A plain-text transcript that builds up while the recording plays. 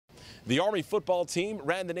The Army football team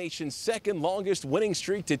ran the nation's second longest winning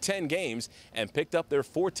streak to 10 games and picked up their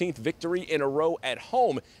 14th victory in a row at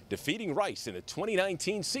home, defeating Rice in the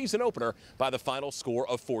 2019 season opener by the final score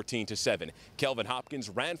of 14-7. Kelvin Hopkins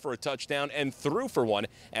ran for a touchdown and threw for one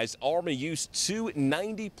as Army used two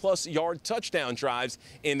 90-plus yard touchdown drives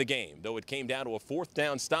in the game, though it came down to a fourth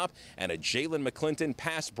down stop and a Jalen McClinton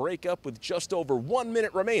pass breakup with just over 1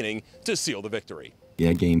 minute remaining to seal the victory.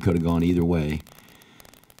 Yeah, game could have gone either way.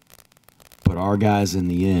 But our guys in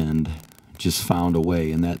the end just found a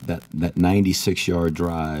way, and that 96-yard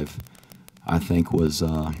drive, I think, was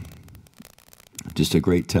just a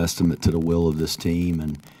great testament to the will of this team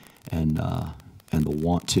and the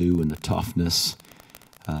want to and the toughness.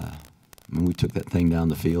 I mean, we took that thing down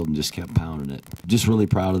the field and just kept pounding it. Just really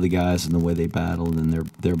proud of the guys and the way they battled and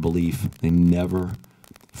their belief. They never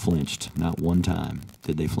flinched. Not one time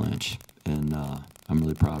did they flinch, and I'm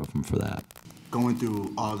really proud of them for that. Going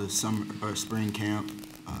through all the spring camp,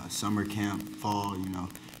 summer camp, fall,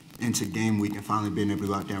 into game week and finally being able to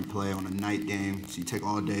go out there and play on a night game. So you take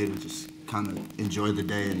all day to just kind of enjoy the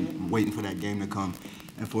day and waiting for that game to come.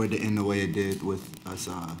 And for it to end the way it did with us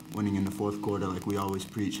winning in the fourth quarter like we always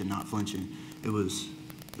preach and not flinching, it was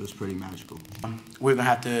pretty magical. We're going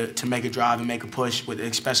to have to make a drive and make a push,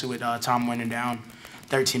 especially with Tom winning down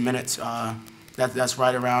 13 minutes. That's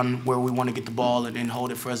right around where we want to get the ball and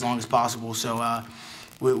hold it for as long as possible. So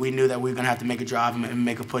we knew that we were going to have to make a drive and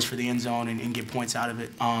make a push for the end zone and get points out of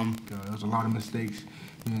it. There was a lot of mistakes.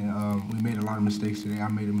 We made a lot of mistakes today. I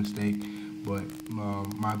made a mistake, but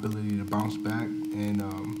my ability to bounce back and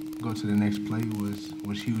go to the next play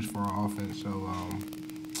was huge for our offense. So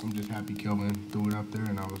I'm just happy Kelvin threw it up there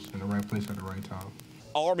and I was in the right place at the right time.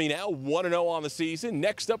 Army now 1-0 on the season.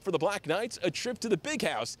 Next up for the Black Knights, a trip to the Big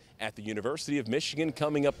House at the University of Michigan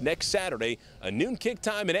coming up next Saturday, a noon kick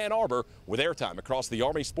time in Ann Arbor with airtime across the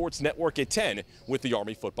Army Sports Network at 10 with the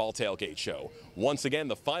Army Football Tailgate Show. Once again,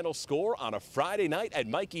 the final score on a Friday night at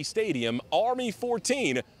Michie Stadium, Army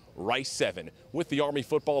 14, Rice 7. With the Army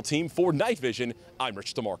football team for Night Vision, I'm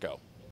Rich DeMarco.